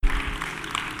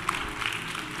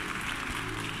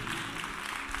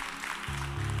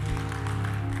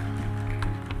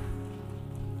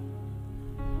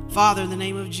Father, in the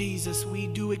name of Jesus, we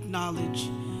do acknowledge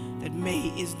that May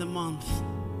is the month.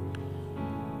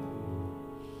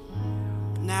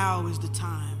 Now is the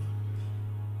time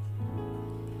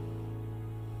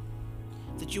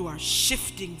that you are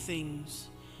shifting things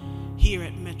here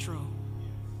at Metro.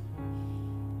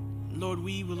 Lord,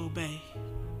 we will obey.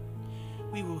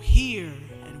 We will hear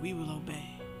and we will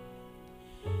obey.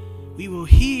 We will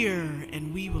hear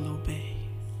and we will obey.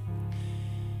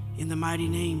 In the mighty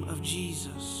name of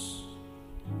Jesus.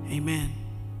 Amen.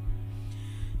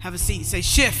 Have a seat. Say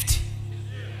shift.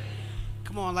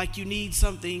 Come on, like you need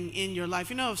something in your life.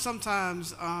 You know,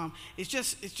 sometimes it's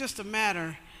just a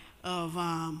matter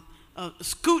of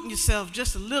scooting yourself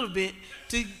just a little bit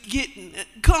to get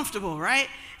comfortable, right?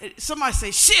 Somebody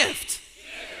say shift.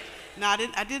 No, I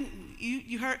didn't.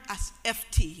 You heard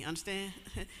FT, understand?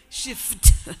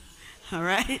 Shift. All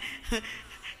right?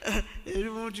 I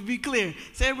want you to be clear.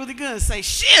 Say it really good. Say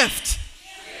shift.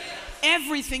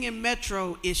 Everything in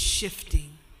Metro is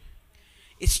shifting.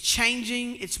 It's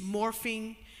changing, it's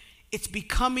morphing, it's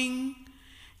becoming,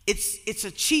 it's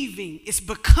achieving. It's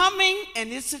becoming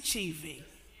and it's achieving.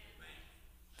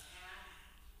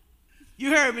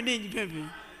 You heard me, didn't you, Pimpin?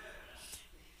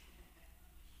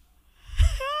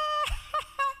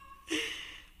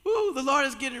 Woo, the Lord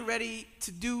is getting ready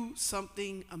to do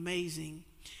something amazing.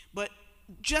 But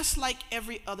just like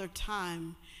every other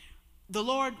time, the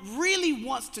Lord really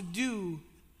wants to do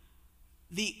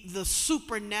the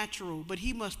supernatural, but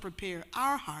he must prepare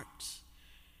our hearts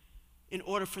in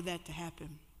order for that to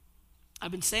happen.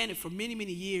 I've been saying it for many,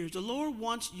 many years. The Lord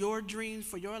wants your dreams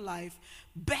for your life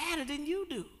better than you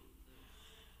do,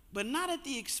 but not at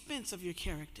the expense of your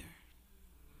character.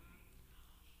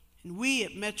 And we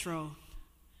at Metro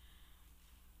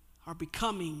are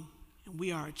becoming and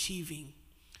we are achieving.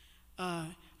 Are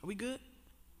we good?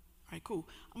 All right, cool.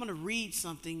 I'm going to read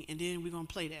something and then we're going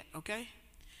to play that, okay?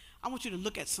 I want you to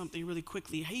look at something really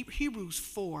quickly. Hebrews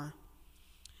 4,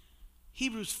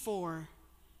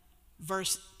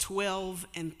 verse 12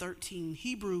 and 13.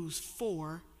 Hebrews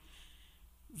 4,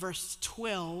 verse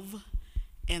 12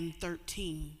 and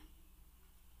 13.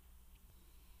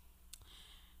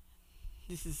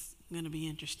 This is going to be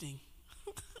interesting.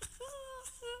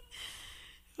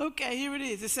 Okay, here it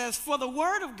is. It says, "For the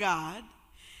word of God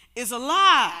is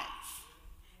alive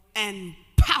and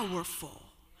powerful."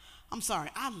 I'm sorry,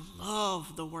 I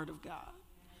love the word of God.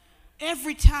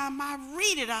 Every time I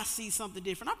read it, I see something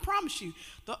different. I promise you,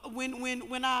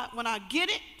 when I get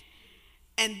it,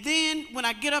 and then when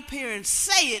I get up here and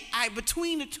say it,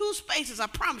 between the two spaces, I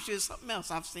promise you, it's something else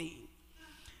I've seen.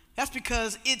 That's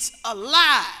because it's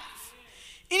alive.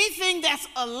 Anything that's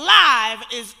alive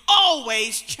is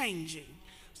always changing.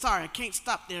 Sorry, I can't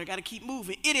stop there. I got to keep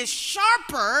moving. It is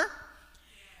sharper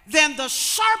than the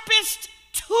sharpest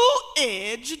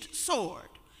two-edged sword,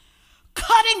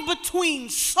 cutting between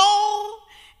soul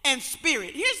and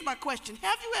spirit. Here's my question.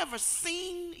 Have you ever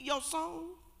seen your soul?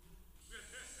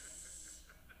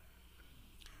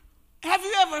 Have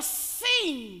you ever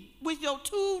seen with your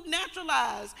two natural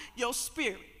eyes your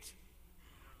spirit?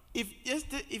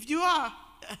 If you are,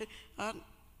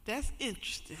 that's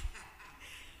interesting.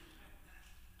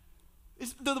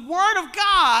 The word of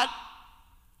God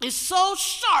is so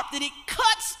sharp that it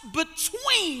cuts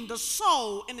between the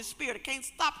soul and the spirit. I can't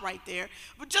stop right there.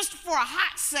 But just for a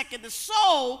hot second, the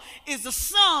soul is the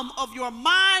sum of your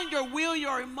mind, your will,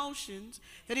 your emotions.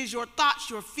 That is your thoughts,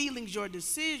 your feelings, your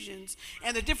decisions.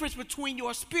 And the difference between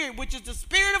your spirit, which is the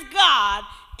Spirit of God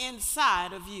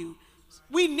inside of you.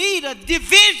 We need a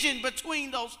division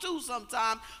between those two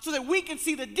sometimes so that we can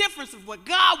see the difference of what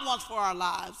God wants for our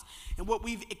lives and what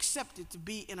we've accepted to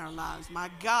be in our lives. My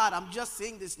God, I'm just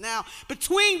seeing this now.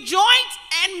 Between joint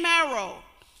and marrow,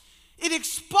 it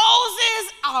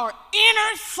exposes our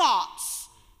inner thoughts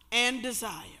and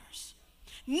desires.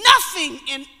 Nothing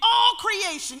in all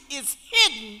creation is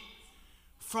hidden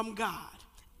from God.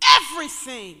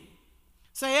 Everything,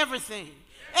 say everything,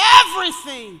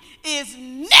 everything is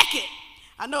naked.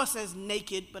 I know it says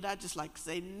naked, but I just like to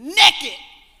say naked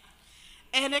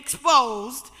and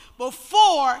exposed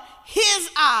before his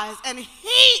eyes. And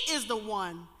he is the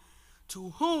one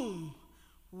to whom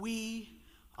we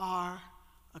are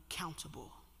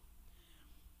accountable.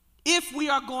 If we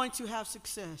are going to have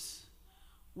success,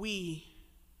 we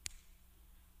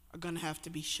are going to have to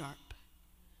be sharp.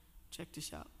 Check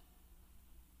this out.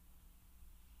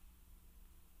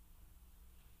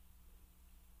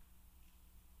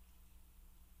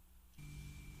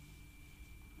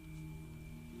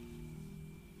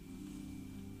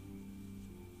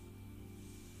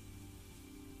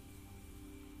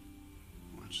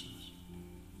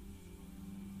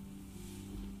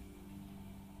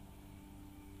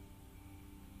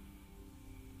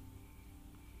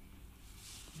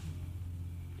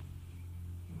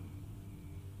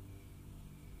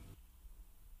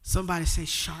 Somebody say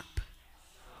sharp.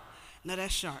 Now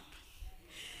that's sharp.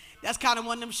 That's kind of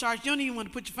one of them sharps. You don't even want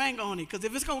to put your finger on it, because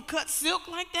if it's going to cut silk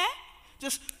like that,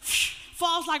 just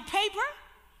falls like paper.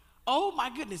 Oh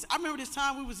my goodness. I remember this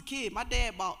time we was a kid. My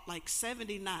dad bought like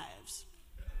 70 knives.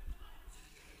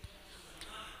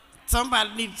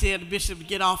 Somebody need to tell the bishop to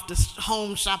get off the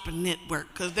home shopping network,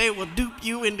 because they will dupe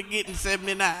you into getting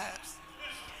 70 knives.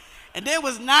 And there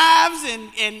was knives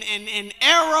and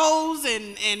arrows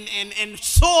and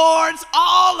swords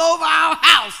all over our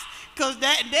house, because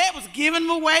dad was giving them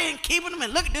away and keeping them.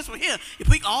 And look at this one here. You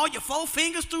put all your 4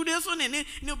 fingers through this one, and then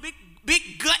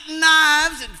big gutting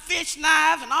knives and fish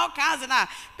knives and all kinds of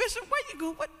knives. Bishop, where you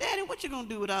going? Daddy, what you gonna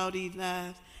do with all these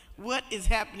knives? What is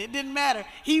happening? It didn't matter.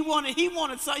 He wanted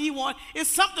something.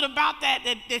 It's something about that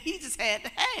he just had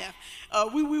to have.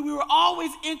 We were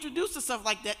always introduced to stuff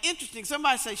like that. Interesting.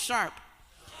 Somebody say sharp.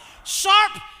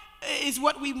 Sharp is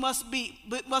what we must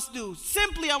do.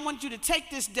 Simply, I want you to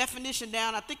take this definition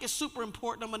down. I think it's super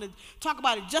important. I'm going to talk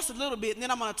about it just a little bit, and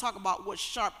then I'm going to talk about what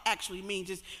sharp actually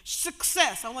means. It's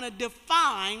success. I want to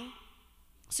define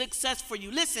success for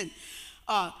you. Listen,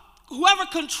 whoever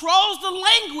controls the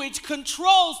language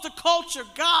controls the culture.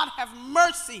 God have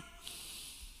mercy.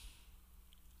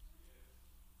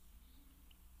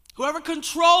 Whoever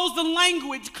controls the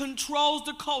language controls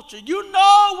the culture. You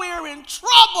know we're in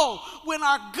trouble when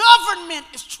our government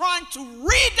is trying to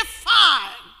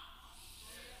redefine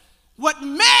what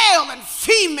male and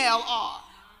female are.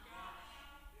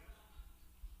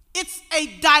 It's a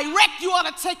direct, you ought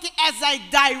to take it as a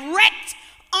direct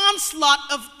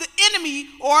onslaught of the enemy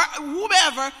or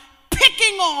whoever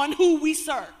picking on who we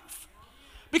serve.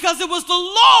 Because it was the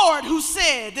Lord who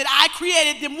said that I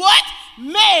created them what?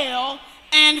 Male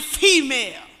and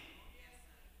female.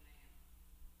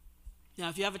 Now,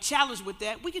 if you have a challenge with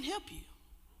that, we can help you.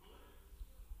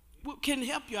 We can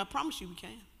help you. I promise you we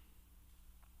can.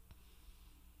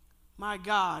 My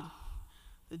God,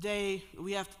 the day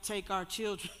we have to take our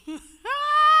children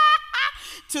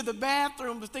to the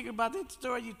bathroom. I was thinking about that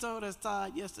story you told us,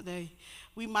 Todd, yesterday.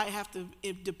 We might have to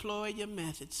deploy your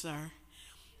method, sir.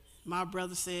 My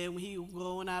brother said when he was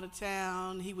going out of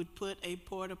town, he would put a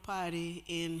porta potty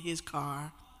in his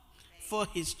car for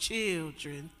his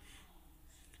children.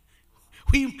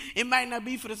 It might not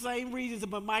be for the same reasons,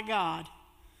 but my God,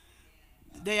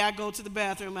 the day I go to the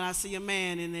bathroom and I see a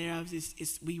man in there,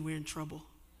 we were in trouble.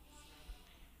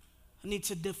 I need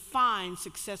to define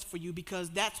success for you,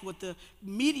 because that's what the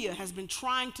media has been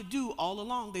trying to do all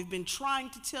along. They've been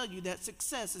trying to tell you that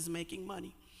success is making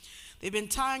money. They've been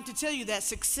trying to tell you that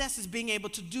success is being able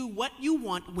to do what you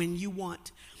want when you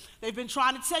want. They've been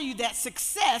trying to tell you that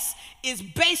success is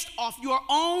based off your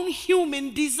own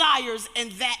human desires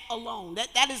and that alone.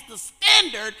 That is the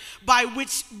standard by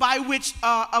which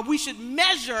we should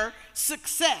measure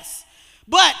success.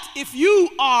 But if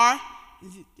you are,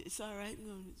 it's all right.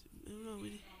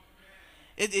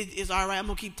 It's all right. I'm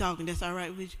going to keep talking. That's all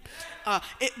right with you.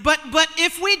 But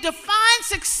if we define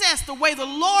success the way the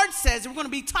Lord says, and we're going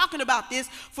to be talking about this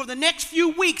for the next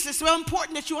few weeks, it's so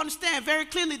important that you understand very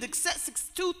clearly that success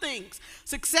is two things.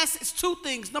 Success is two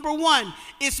things. Number one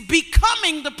is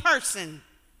becoming the person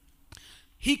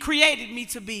He created me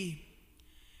to be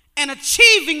and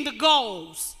achieving the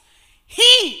goals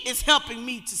He is helping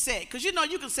me to set. Because you know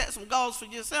you can set some goals for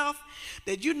yourself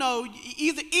that you know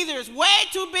either it's way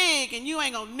too big and you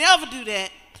ain't going to never do that,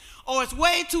 or it's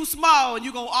way too small and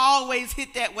you're going to always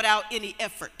hit that without any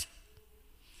effort.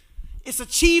 It's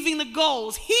achieving the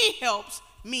goals He helps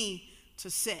me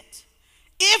to set.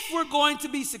 If we're going to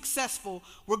be successful,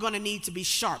 we're going to need to be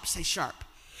sharp. Say sharp.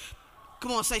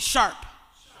 Come on, say sharp.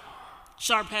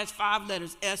 Sharp has 5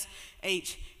 letters,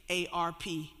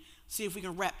 S.H.A.R.P. See if we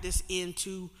can wrap this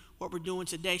into what we're doing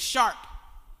today. SHARP.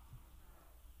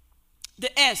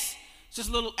 The S, it's just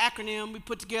a little acronym we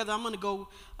put together. I'm going to go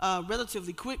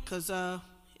relatively quick because,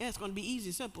 it's going to be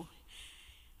easy, simple.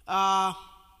 About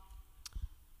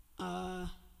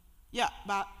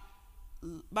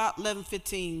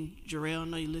 11:15, Jarrell. I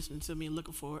know you're listening to me and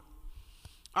looking for it.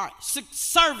 All right,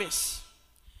 service.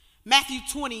 Matthew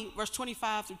 20, verse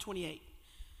 25 through 28.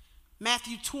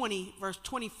 Matthew 20, verse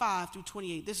 25 through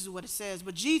 28. This is what it says.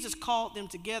 But Jesus called them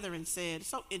together and said, it's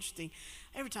so interesting.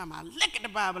 Every time I look at the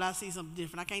Bible, I see something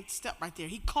different. I can't step right there.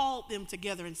 He called them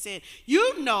together and said,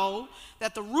 you know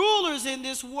that the rulers in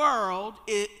this world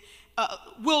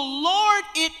will lord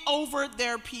it over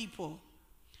their people.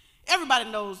 Everybody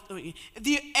knows.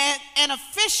 And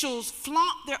officials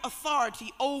flaunt their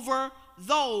authority over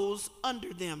those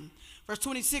under them. Verse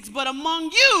 26, but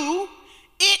among you,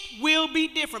 It will be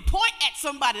different. Point at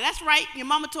somebody. That's right. Your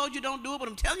mama told you don't do it, but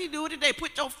I'm telling you to do it today.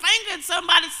 Put your finger in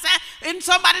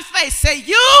somebody's face. Say,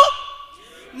 you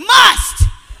must.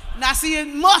 Now see, it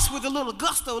must with a little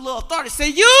gusto, a little authority. Say,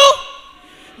 you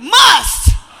must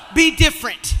be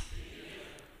different.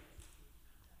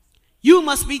 You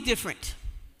must be different.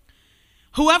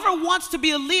 Whoever wants to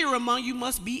be a leader among you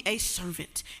must be a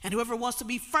servant. And whoever wants to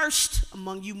be first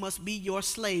among you must be your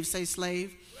slave. Say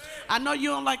slave. I know you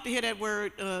don't like to hear that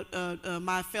word,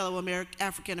 my fellow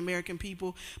African-American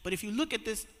people. But if you look at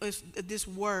this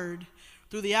word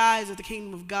through the eyes of the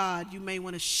kingdom of God, you may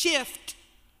want to shift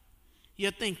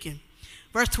your thinking.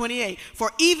 Verse 28, for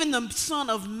even the Son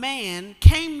of Man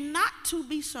came not to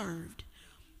be served,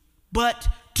 but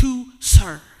to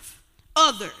serve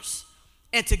others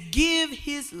and to give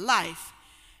his life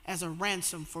as a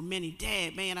ransom for many.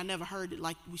 Dad, man, I never heard it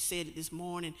like we said it this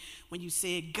morning when you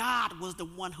said God was the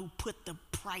one who put the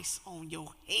price on your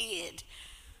head.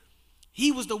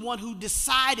 He was the one who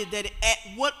decided that at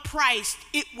what price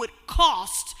it would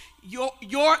cost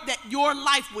that your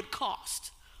life would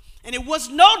cost. And it was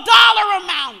no dollar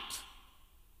amount.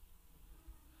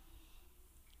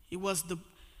 It was the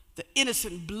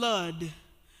innocent blood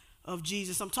of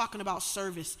Jesus. I'm talking about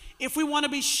service. If we want to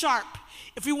be sharp,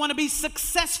 if we want to be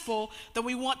successful, then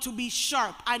we want to be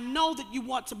sharp. I know that you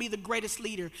want to be the greatest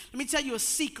leader. Let me tell you a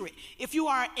secret. If you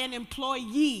are an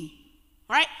employee,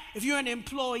 right? If you're an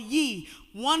employee,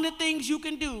 one of the things you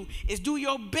can do is do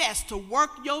your best to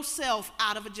work yourself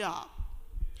out of a job.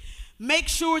 Make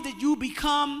sure that you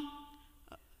become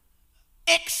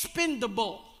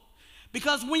expendable.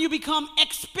 Because when you become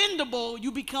expendable,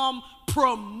 you become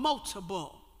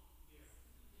promotable.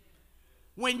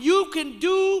 When you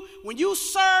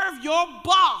serve your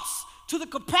boss to the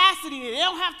capacity that they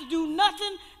don't have to do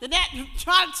nothing, then that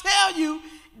trying to tell you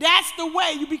that's the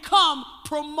way you become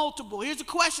promotable. Here's the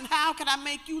question: how can I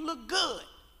make you look good?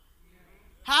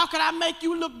 How can I make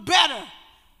you look better?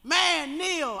 Man,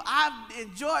 Neil, I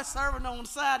enjoy serving on the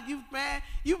side of you, man.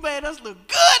 You made us look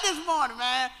good this morning,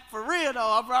 man. For real, though,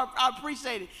 I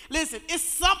appreciate it. Listen, it's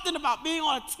something about being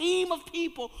on a team of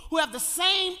people who have the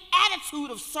same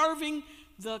attitude of serving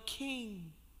the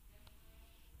King.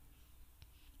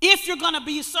 If you're going to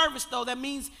be a service, though, that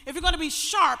means, if you're going to be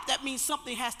sharp, that means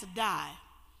something has to die.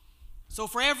 So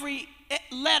for every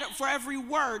letter, for every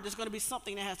word, there's going to be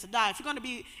something that has to die. If you're going to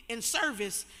be in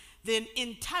service, then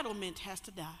entitlement has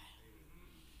to die.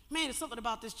 Man, there's something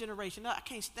about this generation. I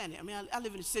can't stand it. I mean, I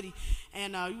live in the city,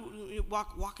 and you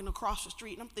walking across the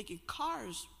street, and I'm thinking,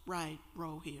 cars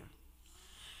roll here.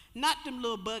 Not them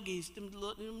little buggies, you know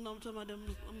what I'm talking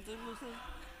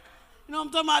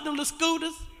about, them little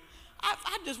scooters.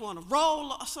 I just want to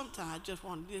roll, or sometimes I just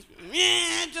want to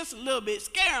just a little bit,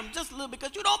 scare them just a little bit,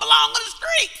 because you don't belong on the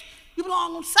street. You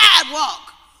belong on the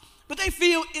sidewalk. But they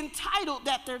feel entitled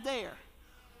that they're there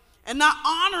and not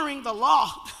honoring the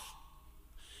law.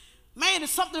 Man,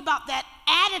 there's something about that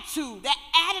attitude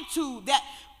that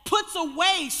puts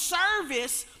away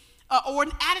service or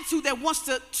an attitude that wants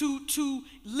to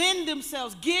lend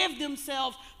themselves, give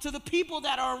themselves to the people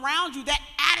that are around you. That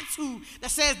attitude that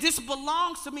says this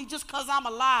belongs to me just because I'm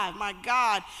alive. My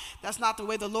God, that's not the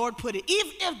way the Lord put it.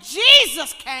 If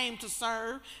Jesus came to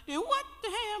serve, then what the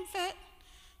ham fat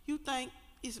you think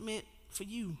is meant for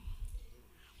you?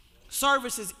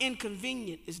 Service is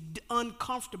inconvenient, it's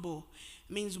uncomfortable.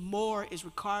 It means more is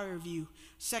required of you.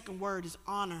 Second word is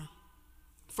honor.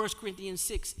 1 Corinthians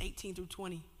 6, 18 through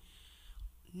 20.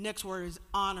 Next word is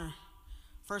honor.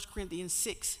 1 Corinthians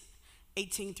 6,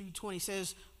 18 through 20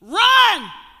 says,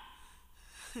 run!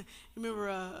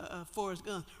 Remember Forrest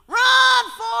Gump? Run,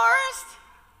 Forrest!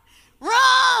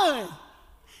 Run!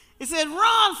 It said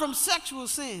run from sexual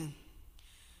sin.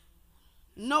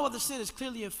 No other sin as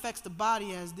clearly affects the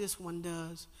body as this one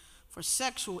does. For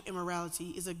sexual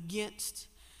immorality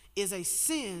is a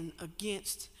sin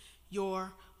against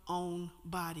your own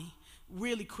body.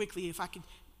 Really quickly, if I could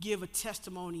give a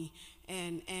testimony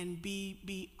and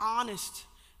be honest,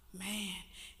 man,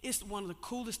 it's one of the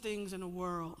coolest things in the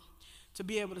world to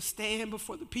be able to stand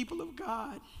before the people of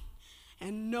God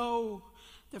and know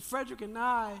that Frederick and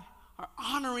I are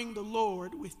honoring the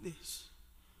Lord with this.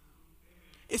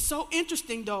 It's so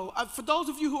interesting, though. For those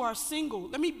of you who are single,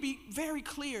 let me be very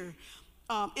clear.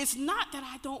 It's not that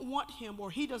I don't want him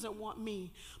or he doesn't want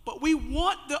me, but we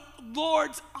want the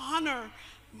Lord's honor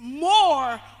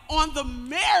more on the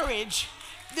marriage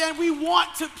than we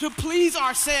want to please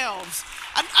ourselves.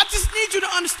 I just need you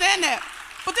to understand that.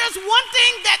 But there's one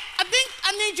thing that I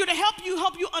I need you to help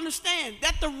you understand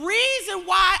that the reason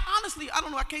why, honestly, I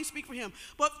don't know, I can't speak for him,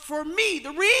 but for me,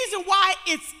 the reason why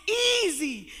it's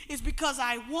easy is because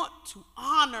I want to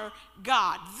honor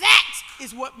God. That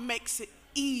is what makes it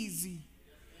easy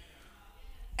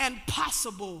and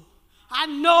possible. I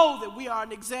know that we are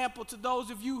an example to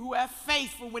those of you who have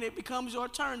faith for when it becomes your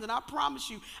turn. And I promise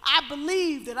you, I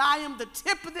believe that I am the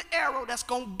tip of the arrow that's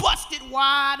going to bust it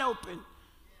wide open.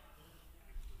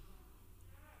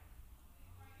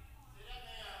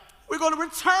 We're going to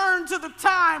return to the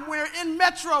time where in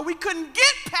Metro we couldn't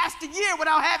get past a year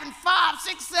without having 5,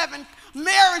 6, 7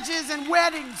 marriages and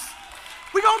weddings.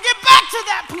 We're going to get back to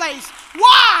that place.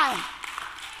 Why?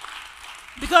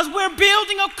 Because we're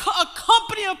building a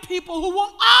company of people who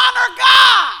will honor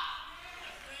God.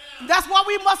 That's why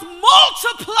we must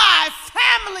multiply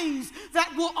families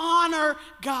that will honor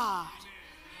God.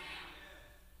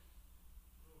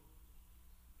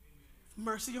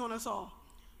 Mercy on us all.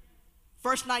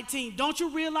 Verse 19, don't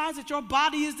you realize that your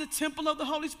body is the temple of the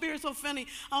Holy Spirit? So funny.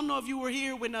 I don't know if you were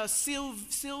here when Sylvan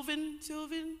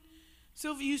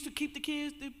used to keep the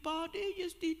kids. The body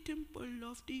is the temple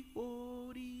of the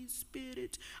Holy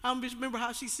Spirit. I just remember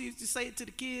how she used to say it to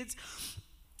the kids.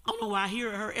 I don't know why I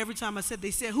hear her every time they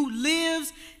said, who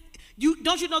lives,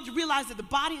 don't you realize that the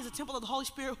body is a temple of the Holy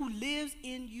Spirit who lives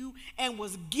in you and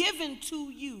was given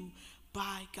to you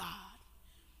by God.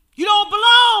 You don't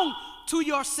belong to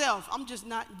yourself. I'm just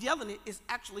not yelling it. It's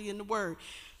actually in the word.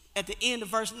 At the end of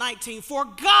verse 19, for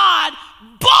God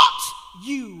bought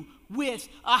you with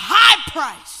a high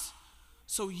price,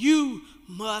 so you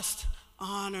must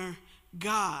honor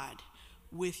God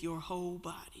with your whole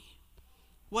body.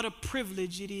 What a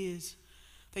privilege it is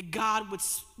that God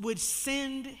would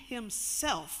send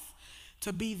himself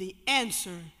to be the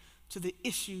answer to the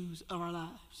issues of our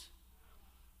lives.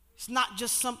 It's not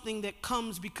just something that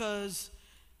comes because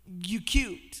you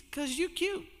cute, because you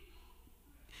cute.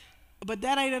 But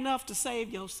that ain't enough to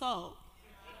save your soul.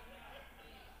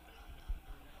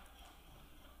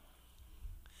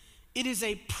 It is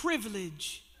a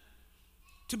privilege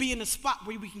to be in a spot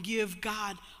where we can give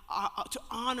God, to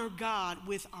honor God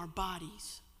with our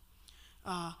bodies.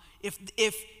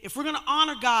 If we're going to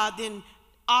honor God, then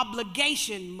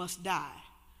obligation must die.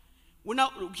 We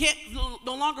can't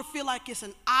no longer feel like it's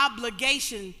an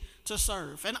obligation to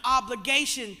serve, an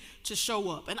obligation to show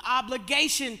up, an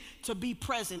obligation to be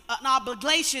present, an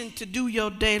obligation to do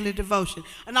your daily devotion,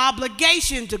 an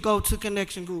obligation to go to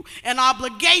connection group, an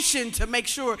obligation to make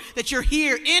sure that you're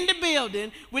here in the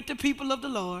building with the people of the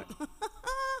Lord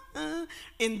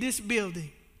in this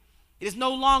building. It is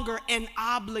no longer an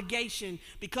obligation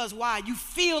because why? You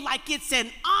feel like it's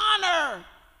an honor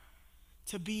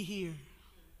to be here.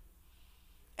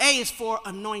 A is for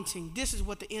anointing. This is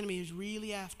what the enemy is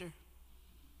really after.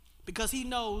 Because he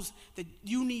knows that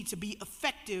you need to be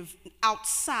effective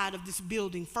outside of this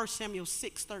building. 1 Samuel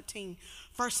 6:13.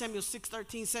 1 Samuel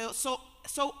 6:13 says,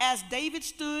 so as David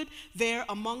stood there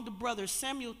among the brothers,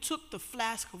 Samuel took the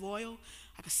flask of oil.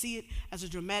 I can see it as a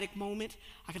dramatic moment.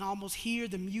 I can almost hear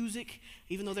the music,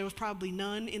 even though there was probably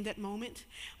none in that moment.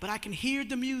 But I can hear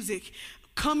the music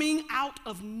coming out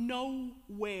of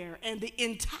nowhere, and the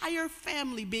entire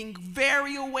family being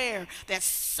very aware that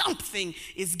something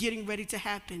is getting ready to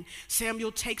happen.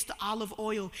 Samuel takes the olive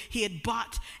oil he had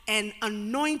bought and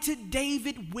anointed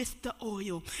David with the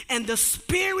oil, and the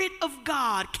Spirit of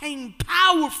God came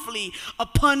powerfully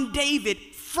upon David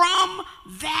from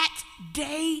that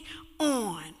day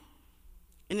on.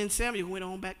 And then Samuel went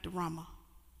on back to Ramah.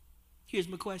 Here's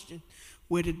my question: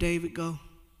 where did David go?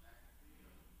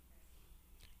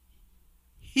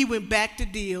 He went back to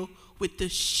deal with the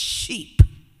sheep.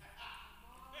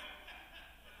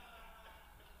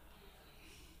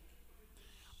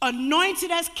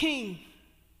 Anointed as king,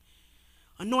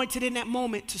 anointed in that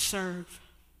moment to serve,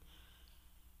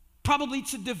 probably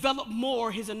to develop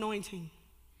more his anointing.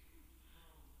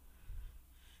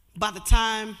 By the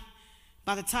time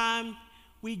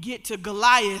we get to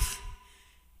Goliath,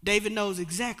 David knows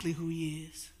exactly who he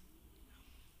is.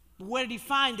 But where did he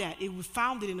find that? It was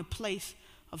founded in a place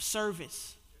of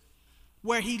service,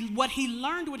 where what he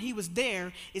learned when he was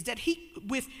there is that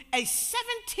with a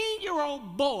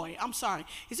 17-year-old boy, I'm sorry,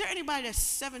 is there anybody that's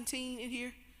 17 in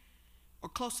here or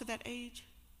close to that age?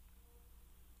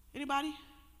 Anybody?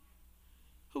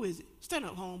 Who is it? Stand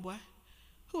up, homeboy.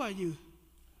 Who are you?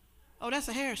 Oh, that's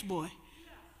a Harris boy.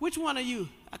 Which one are you?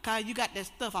 Okay, you got that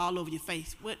stuff all over your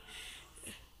face. What?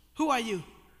 Who are you?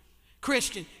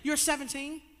 Christian. You're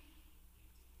 17?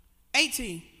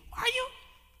 18. Are you?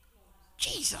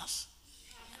 Jesus.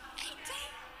 18?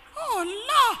 Oh,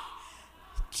 Lord.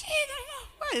 Jesus,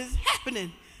 what is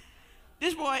happening?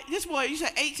 This boy, you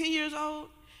said 18 years old?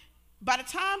 By the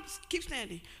time, keep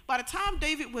standing, by the time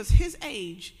David was his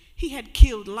age, he had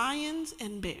killed lions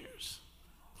and bears.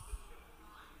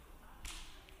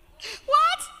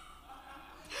 What?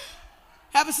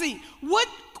 Have a seat.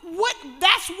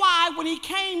 That's why when he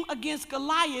came against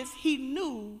Goliath, he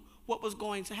knew what was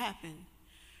going to happen.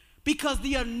 Because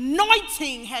the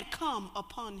anointing had come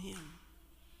upon him.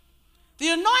 The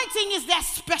anointing is that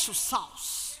special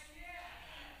sauce.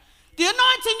 The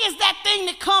anointing is that thing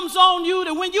that comes on you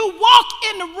that when you walk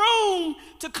in the room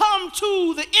to come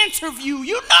to the interview,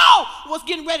 you know what's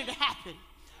getting ready to happen.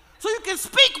 So you can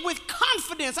speak with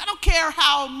confidence. I don't care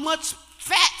how much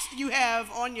fat you have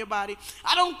on your body.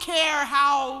 I don't care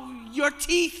how your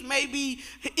teeth may be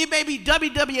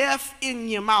WWF in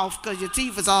your mouth because your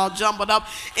teeth is all jumbled up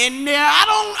in there. I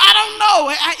don't know.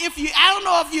 I don't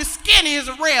know if your skin is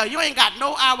real. You ain't got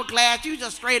no hourglass. You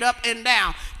just straight up and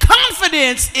down.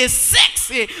 Confidence is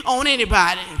sexy on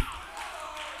anybody.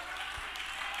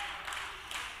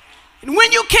 And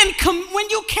when you can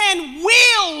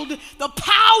wield the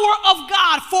power of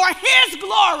God for his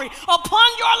glory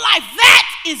upon your life, that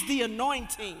is the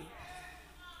anointing.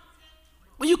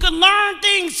 When you can learn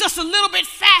things just a little bit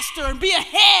faster and be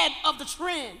ahead of the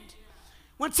trend.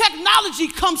 When technology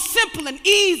comes simple and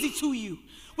easy to you.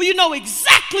 When you know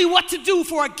exactly what to do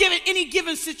for any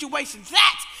given situation.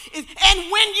 That is,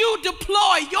 and when you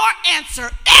deploy your answer,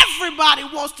 everybody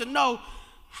wants to know,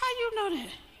 how you know that?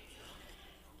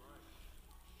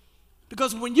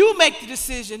 Because when you make the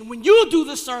decision, when you do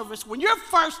the service, when you're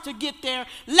first to get there,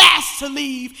 last to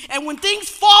leave, and when things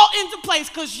fall into place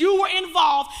because you were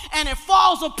involved and it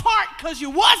falls apart because you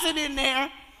wasn't in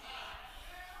there,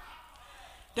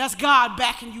 that's God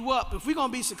backing you up. If we're going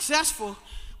to be successful,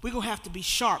 we're going to have to be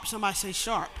sharp. Somebody say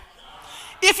sharp.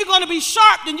 If you're going to be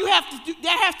sharp, then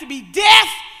there has to be death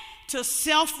to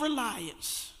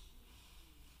self-reliance.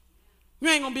 You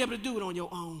ain't going to be able to do it on your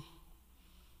own.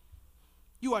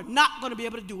 You are not going to be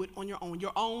able to do it on your own.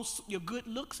 Your good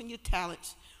looks and your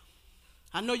talents.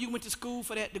 I know you went to school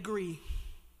for that degree,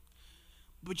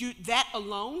 but that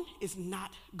alone is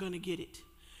not going to get it.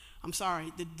 I'm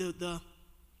sorry. The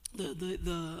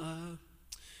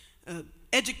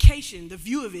education, the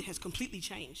view of it has completely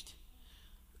changed.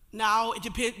 Now,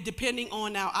 depending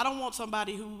on now, I don't want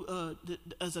somebody who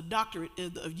is a doctorate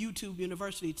of YouTube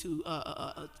University to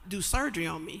do surgery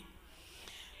on me.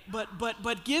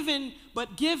 But given the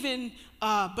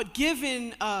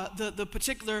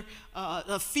particular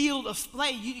field of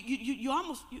play, you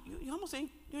almost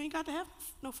ain't got to have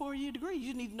no 4-year degree.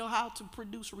 You need to know how to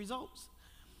produce results,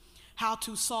 how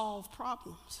to solve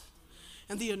problems,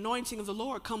 and the anointing of the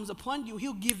Lord comes upon you.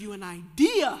 He'll give you an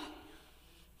idea.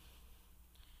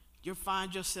 You'll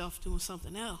find yourself doing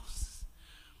something else.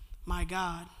 My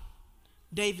God,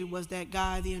 David was that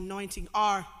guy. The anointing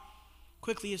R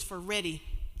quickly is for ready.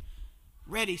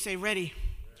 Ready, say ready.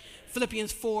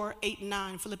 Philippians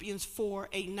 4:8-9. Philippians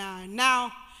 4:8-9.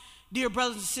 Now, dear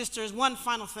brothers and sisters, one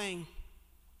final thing.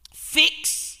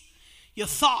 Fix your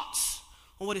thoughts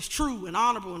on what is true and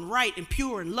honorable and right and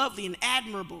pure and lovely and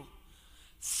admirable.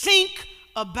 Think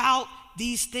about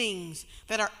these things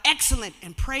that are excellent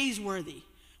and praiseworthy.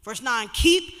 Verse 9,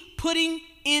 keep putting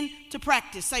into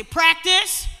practice. Say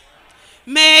practice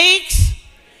makes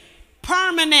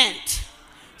permanent.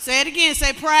 Say it again.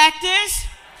 Say practice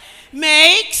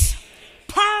makes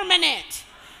permanent.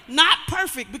 Not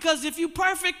perfect, because if you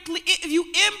imperfectly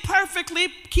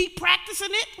keep practicing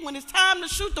it, when it's time to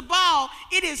shoot the ball,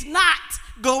 it is not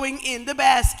going in the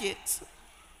basket.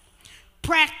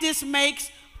 Practice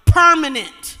makes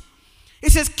permanent.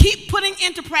 It says, keep putting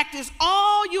into practice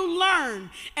all you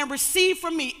learn and receive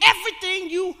from me,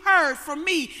 everything you heard from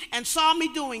me and saw me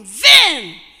doing.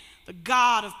 Then the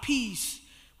God of peace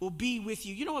will be with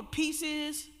you. You know what peace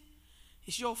is?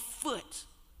 It's your foot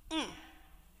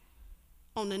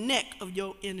on the neck of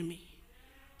your enemy.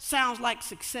 Sounds like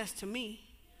success to me.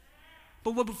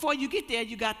 But before you get there,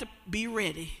 you got to be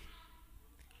ready.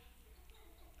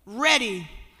 Ready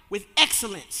with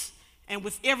excellence and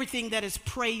with everything that is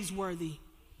praiseworthy.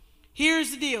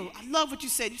 Here's the deal. I love what you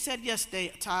said. You said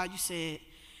yesterday, Todd, you said,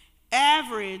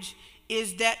 average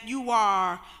is that you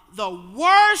are the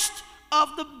worst of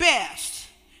the best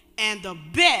and the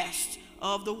best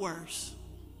of the worst.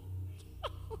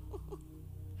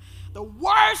 The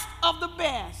worst of the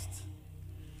best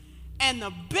and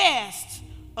the best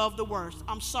of the worst.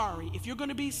 I'm sorry. If you're going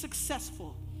to be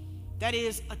successful, that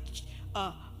is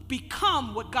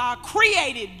become what God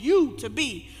created you to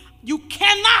be. You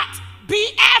cannot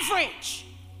be average.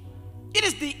 It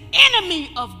is the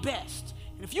enemy of best.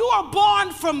 And if you are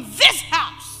born from this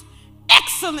house,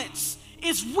 excellence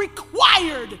is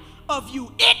required of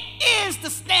you. It is the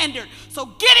standard. So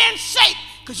get in shape,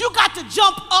 because you got to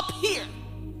jump up here.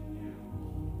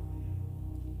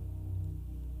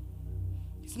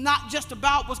 It's not just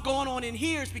about what's going on in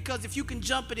here. It's because if you can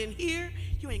jump it in here,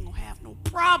 you ain't going to have no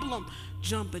problem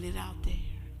jumping it out there.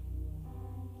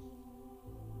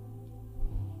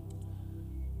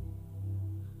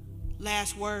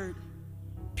 Last word,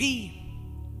 P.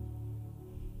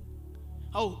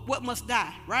 Oh, what must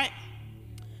die, right?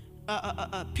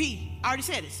 P. I already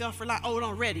said it. Self-reliance. Oh,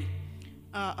 no, ready.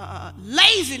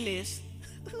 Laziness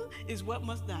is what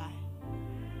must die.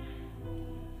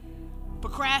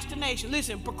 Procrastination.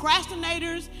 Listen,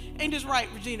 procrastinators, ain't this right,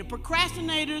 Regina?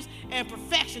 Procrastinators and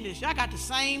perfectionists, y'all got the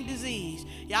same disease.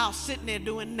 Y'all sitting there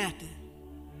doing nothing.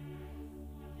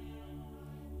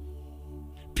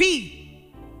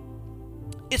 P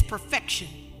is perfection.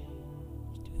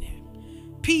 Let's do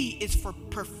that. P is for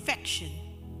perfection.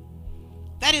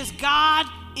 That is, God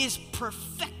is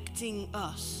perfecting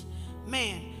us.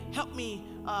 Man, help me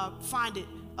find it.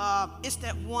 It's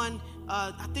that one,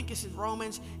 I think it's in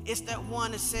Romans. It's that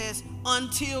one that says,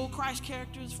 until Christ's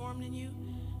character is formed in you.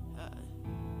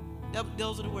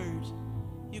 Those are the words.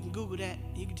 You can Google that.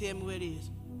 You can tell me where it is.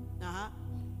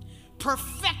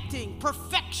 Perfecting,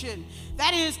 perfection.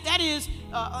 That is. Can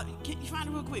you find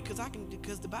it real quick?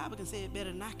 Because the Bible can say it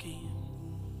better than I can.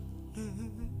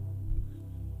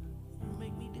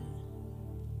 Make me do it.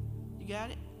 You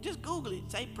got it? Just Google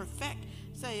it. Say perfect.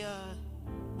 Say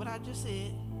what I just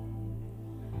said.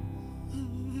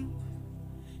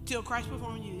 Till Christ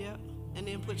performed you, yeah. And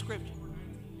then put scripture.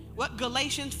 What?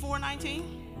 Galatians 4:19.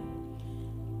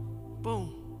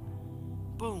 Boom.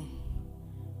 Boom.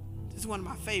 This is one of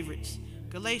my favorites.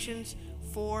 Galatians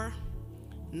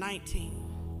 4:19.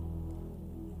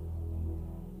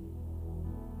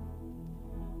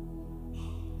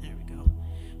 There we go.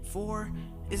 4,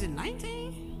 is it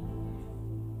 19?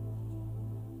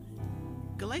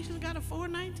 Galatians got a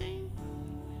 4:19?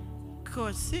 Of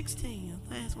course, 16.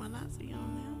 Last one I see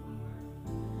on there.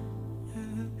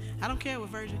 I don't care what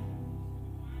version.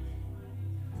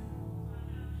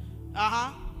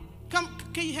 Come,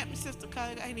 can you help me, sister?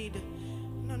 Cause I need to.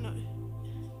 No.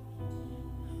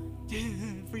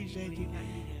 Appreciate you.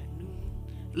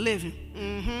 Living.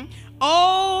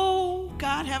 Oh,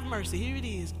 God have mercy. Here it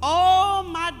is. Oh,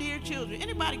 my dear children.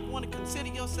 Anybody want to consider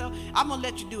yourself? I'm gonna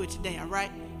let you do it today. All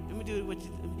right. Let me do it with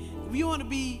you. If you want to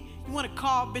be, you want to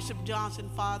call Bishop Johnson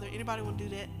father. Anybody want to do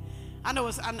that?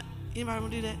 Anybody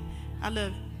want to do that? I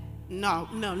love it. No,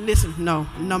 listen, no,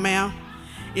 ma'am.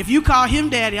 If you call him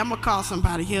daddy, I'm gonna call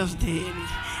somebody else daddy.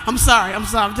 I'm sorry. I'm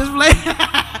just playing.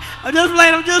 I'm just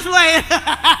playing.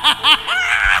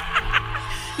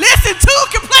 Listen, two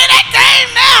can play that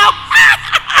game now.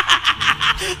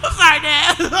 I'm sorry,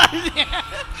 Dad.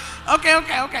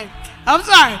 Okay. I'm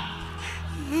sorry.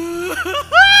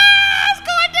 It's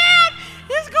going down.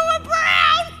 It's going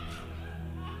brown.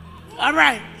 All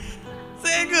right.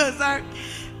 Say it good, sir.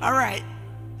 All right.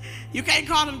 You can't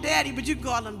call him daddy, but you can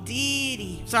call him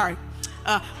Diddy. Sorry.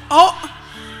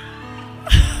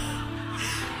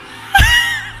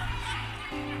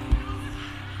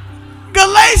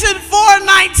 Galatians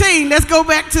 4:19. Let's go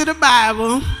back to the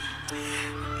Bible.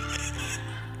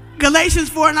 Galatians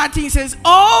 4:19 says,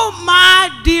 oh, my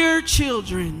dear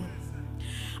children,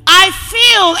 I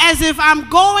feel as if I'm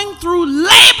going through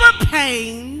labor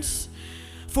pains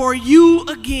for you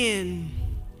again.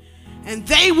 And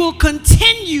they will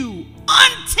continue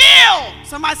until,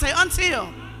 somebody say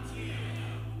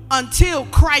until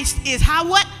Christ is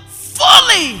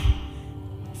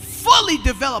fully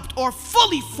developed or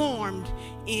fully formed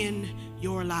in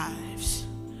your lives.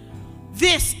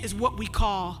 This is what we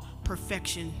call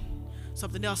perfection.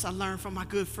 Something else I learned from my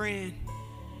good friend.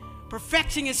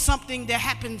 Perfection is something that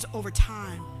happens over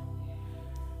time.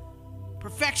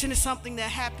 Perfection is something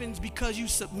that happens because you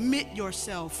submit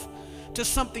yourself to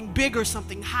something bigger,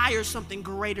 something higher, something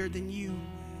greater than you.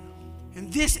 And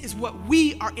this is what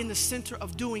we are in the center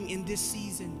of doing in this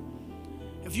season.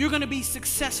 If you're going to be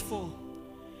successful,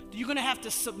 you're going to have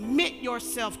to submit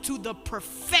yourself to the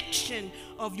perfection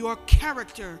of your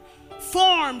character,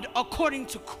 formed according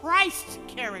to Christ's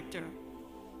character.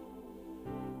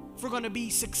 If we're going to be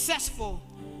successful,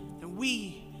 then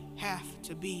we have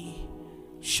to be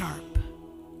sharp.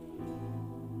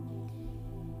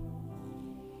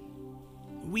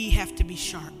 We have to be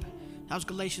sharp. That was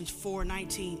Galatians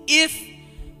 4:19.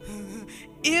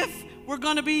 If we're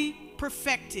going to be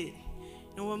perfected,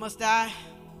 you know what must die?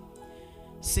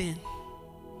 Sin.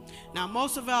 Now,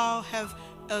 most of y'all have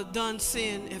done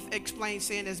sin, have explained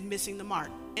sin as missing the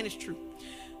mark. And it's true.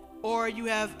 Or you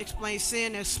have explained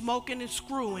sin as smoking and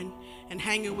screwing and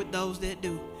hanging with those that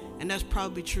do. And that's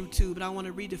probably true too, but I want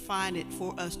to redefine it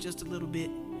for us just a little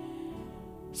bit.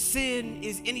 Sin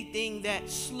is anything that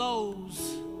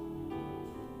slows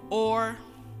or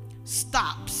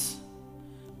stops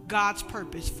God's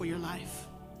purpose for your life.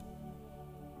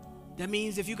 That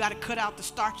means if you got to cut out the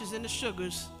starches and the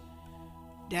sugars,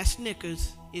 that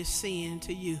Snickers is sin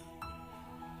to you.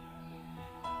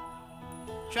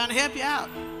 I'm trying to help you out.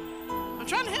 I'm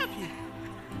trying to help you.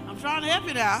 I'm trying to help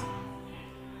you now.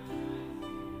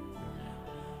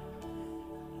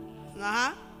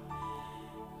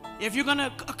 If you're going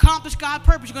to accomplish God's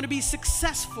purpose, you're going to be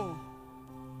successful,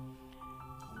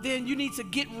 then you need to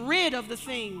get rid of the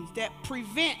things that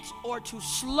prevent or to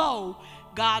slow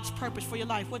God's purpose for your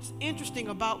life. What's interesting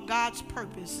about God's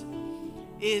purpose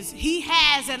is He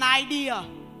has an idea.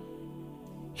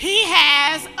 He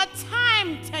has a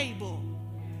timetable.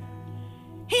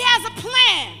 He has a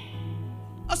plan,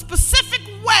 a specific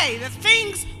way that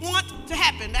things want to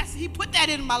happen. He put that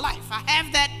in my life. I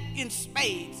have that in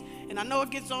spades. And I know it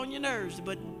gets on your nerves,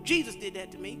 but Jesus did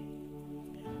that to me.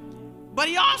 But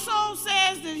He also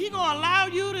says that He's going to allow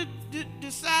you to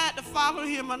decide to follow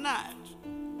Him or not.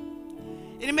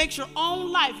 And it makes your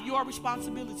own life your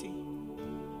responsibility.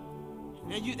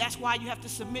 And that's why you have to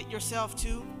submit yourself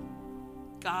to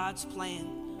God's plan.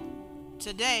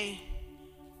 Today,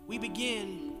 we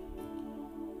begin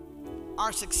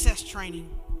our success training.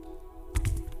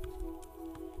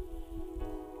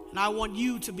 And I want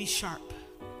you to be sharp.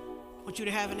 I want you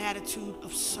to have an attitude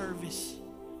of service.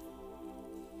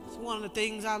 It's one of the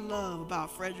things I love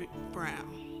about Frederick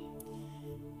Brown.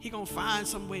 He's going to find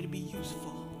some way to be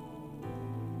useful.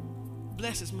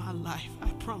 Blesses my life. I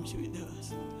promise you it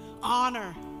does.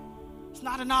 Honor. It's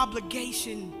not an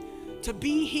obligation to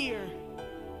be here.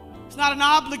 It's not an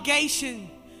obligation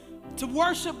to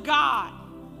worship God,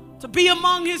 to be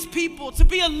among His people, to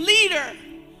be a leader.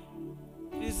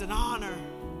 It is an honor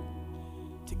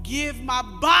to give my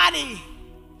body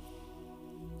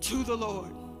to the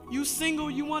Lord. You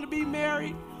single, you want to be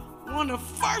married, one of the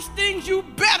first things you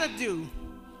better do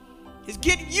is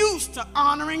get used to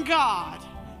honoring God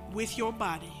with your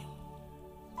body.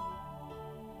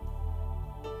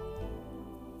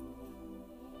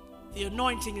 The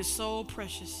anointing is so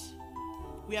precious.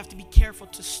 We have to be careful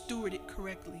to steward it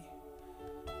correctly.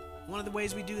 One of the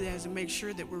ways we do that is to make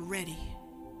sure that we're ready,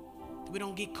 that we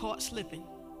don't get caught slipping.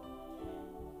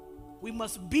 We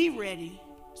must be ready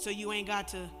so you ain't got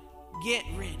to get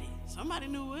ready. Somebody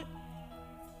knew it.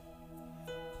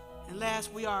 And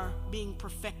last, we are being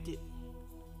perfected.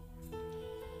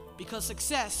 Because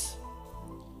success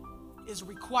is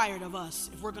required of us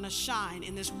if we're going to shine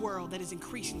in this world that is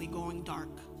increasingly going dark.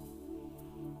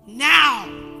 Now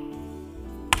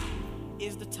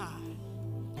is the time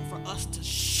for us to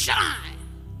shine.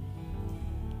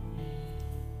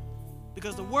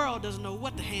 Because the world doesn't know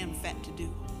what the ham fat to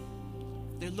do.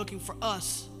 They're looking for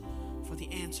us for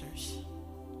the answers.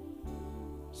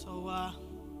 So,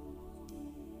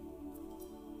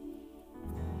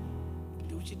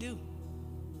 do what you do.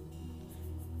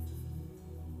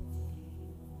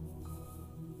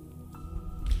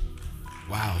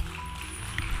 Wow.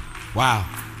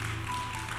 Wow.